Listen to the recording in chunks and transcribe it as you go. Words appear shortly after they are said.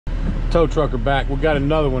tow trucker back. We got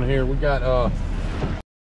another one here. We got a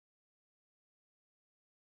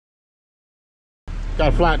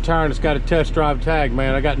flat tire and it's got a test drive tag,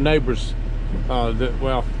 man. I got neighbors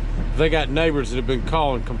they got neighbors that have been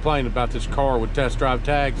calling complaining about this car with test drive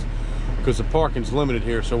tags because the parking's limited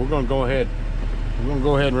here. So we're gonna go ahead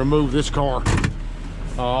and remove this car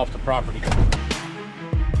off the property.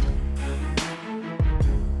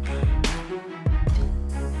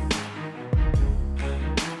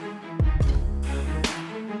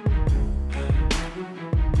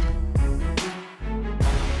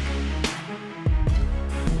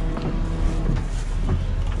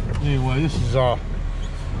 Anyway, this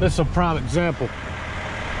is a prime example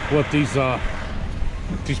what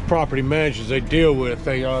these property managers they deal with.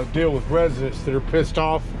 They deal with residents that are pissed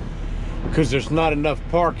off because there's not enough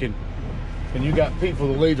parking, and you got people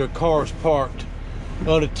that leave their cars parked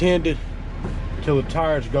unattended till the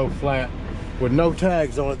tires go flat with no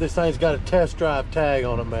tags on it. This thing's got a test drive tag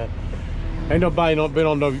on it, man. Ain't nobody been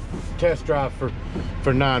on no test drive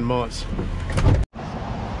for 9 months.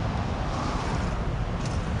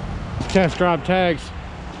 Test drive tags,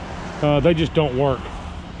 they just don't work.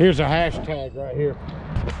 Here's a hashtag right here.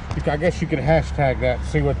 I guess you could hashtag that,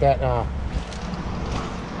 see what that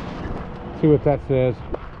says.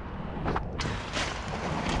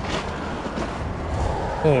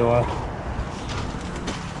 Anyway,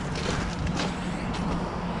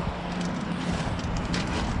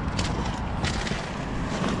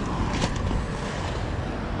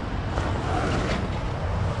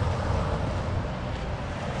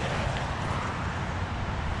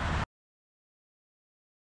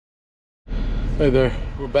 hey there,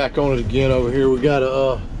 we're back on it again over here. We got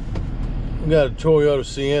a Toyota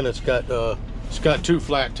Sienna. It's got 2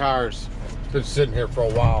 flat tires. It's been sitting here for a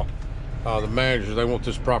while. The managers, they want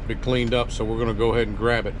this property cleaned up, so we're gonna go ahead and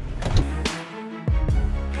grab it.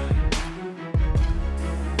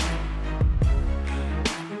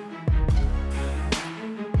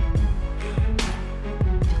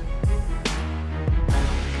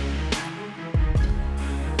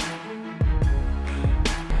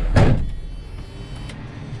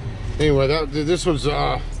 Anyway, this was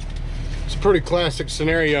it's a pretty classic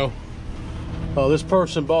scenario. This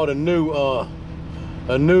person bought a new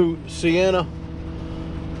Sienna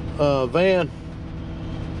van.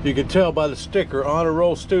 You can tell by the sticker, honor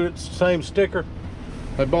roll students, same sticker.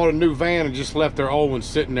 They bought a new van and just left their old one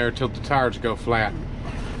sitting there till the tires go flat.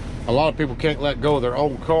 A lot of people can't let go of their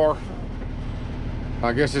old car.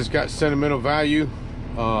 I guess it's got sentimental value,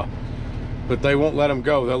 but they won't let them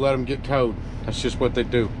go. They'll let them get towed. That's just what they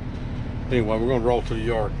do. Anyway, we're gonna roll to the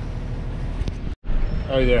yard.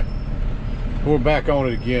 Hey there, we're back on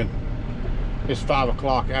it again. It's 5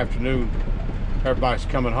 o'clock afternoon. Everybody's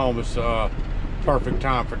coming home. It's a perfect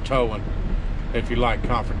time for towing if you like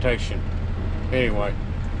confrontation. Anyway,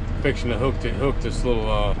 fixing to hook this little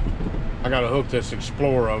I gotta hook this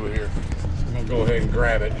Explorer over here. I'm gonna go ahead and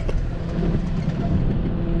grab it.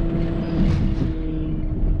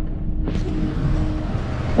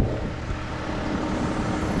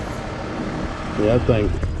 Yeah, that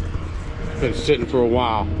thing's been sitting for a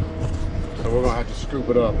while, so we're gonna have to scoop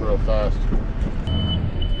it up real fast.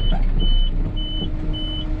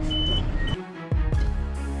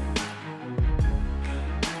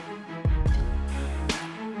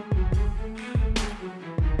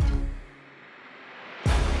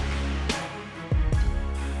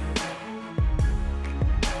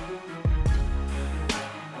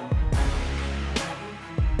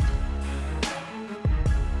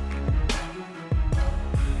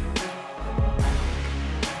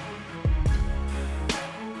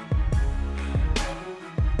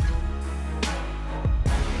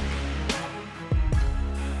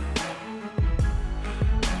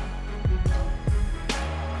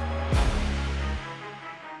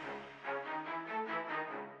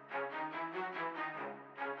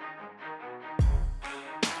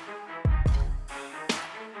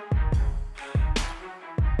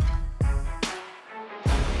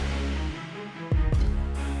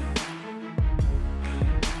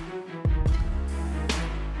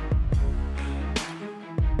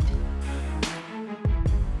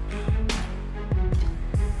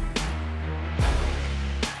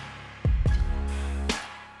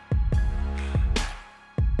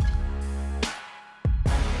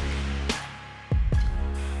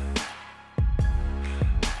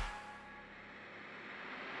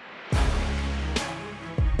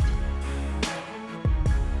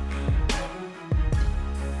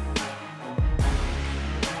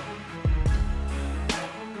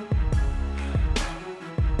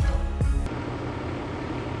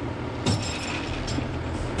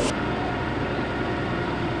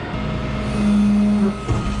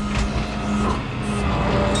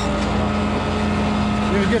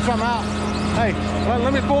 get something out. Hey,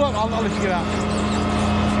 let me pull up. I'll let you get out.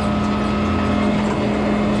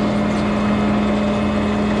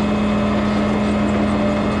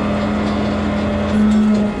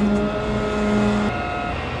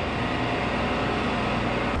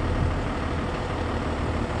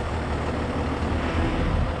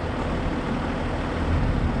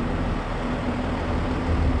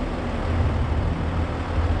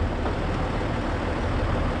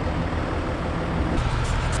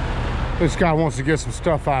 This guy wants to get some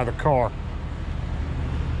stuff out of the car.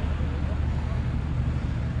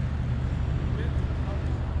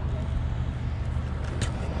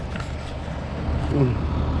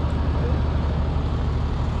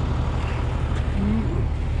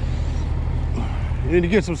 You need to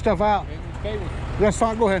get some stuff out? That's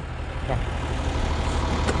fine, go ahead.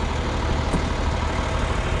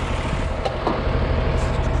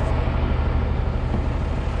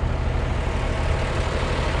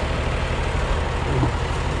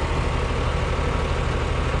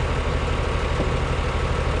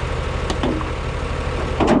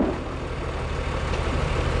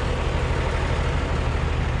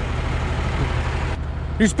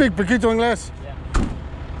 You speak poquito inglés?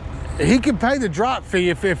 Yeah. He can pay the drop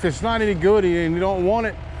fee if it's not any good and you don't want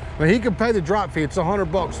it. But he can pay the drop fee. It's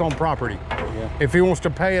 $100 on property. Yeah. If he wants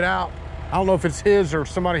to pay it out, I don't know if it's his or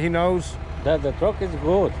somebody he knows. The truck is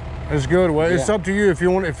good. It's good. Well, yeah. It's up to you if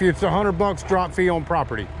you want. If it's $100 drop fee on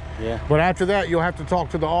property. Yeah. But after that, you'll have to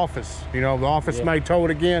talk to the office. You know, the office may tow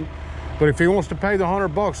it again. But if he wants to pay the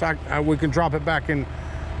 $100, we can drop it back in.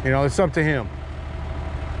 You know, it's up to him.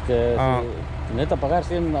 It's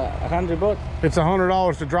 $100. It's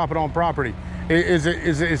 $100 to drop it on property. Is it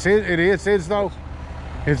his though?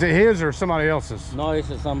 Is it his or somebody else's? No, it's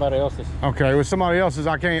somebody else's. Okay, with somebody else's,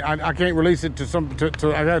 I can't release it to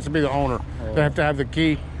it has to be the owner. They have to have the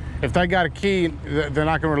key. If they got a key, then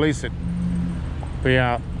I can release it. But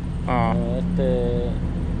yeah.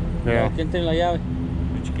 ¿Quién tiene la llave?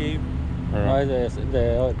 Which key? No, it's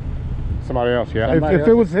somebody else, yeah. If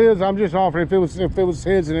it was his, I'm just offering. If it was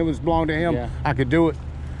his and it was belonged to him, I could do it.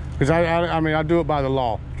 Because I mean, I do it by the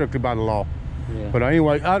law, strictly by the law. Yeah. But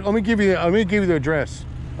anyway, let me give you the address.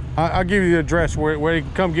 I'll give you the address where you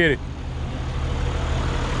can come get it.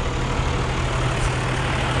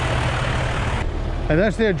 And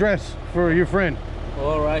that's the address for your friend.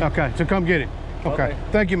 All right. Okay, so come get it. Okay.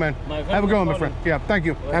 Thank you, man. Have a good one, my friend. Yeah, thank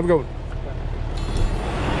you. Have a good one.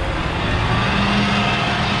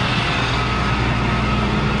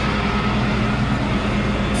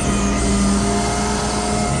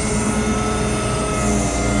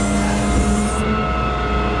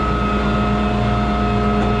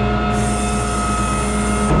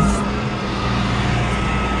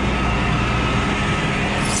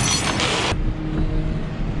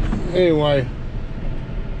 Anyway,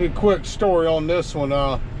 a quick story on this one.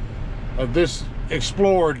 This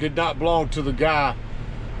Explorer did not belong to the guy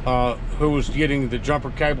who was getting the jumper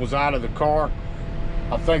cables out of the car.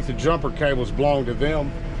 I think the jumper cables belonged to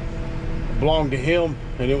him,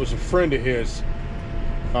 and it was a friend of his.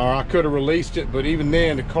 I could have released it, but even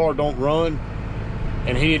then, the car don't run,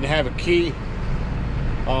 and he didn't have a key.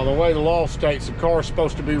 The way the law states, the car is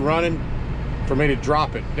supposed to be running for me to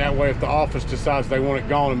drop it. That way, if the office decides they want it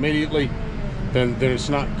gone immediately, then it's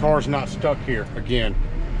not, car's not stuck here again.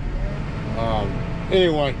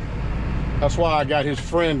 Anyway, that's why I got his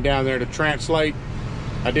friend down there to translate.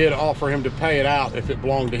 I did offer him to pay it out if it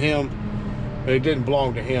belonged to him, but it didn't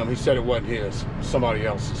belong to him. He said it wasn't his, somebody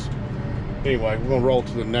else's. Anyway, we're gonna roll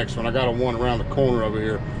to the next one. I got one around the corner over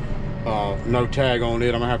here. No tag on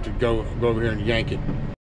it. I'm gonna have to go over here and yank it.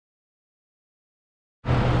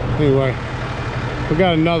 Anyway, we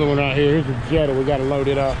got another one right here. Here's a Jetta. We got to load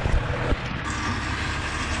it up.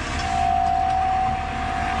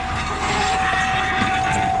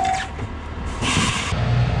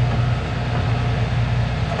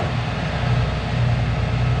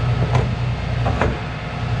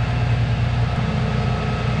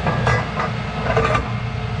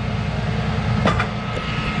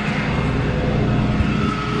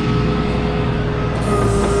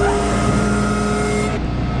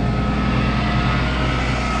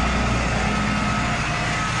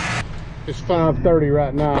 It's 5:30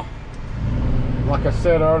 right now. Like I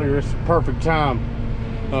said earlier, it's the perfect time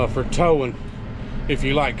for towing if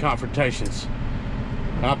you like confrontations.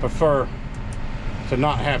 I prefer to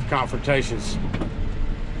not have confrontations,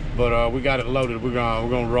 but we got it loaded. We're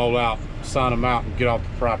gonna roll out, sign them out, and get off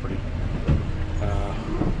the property.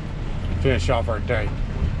 Finish off our day.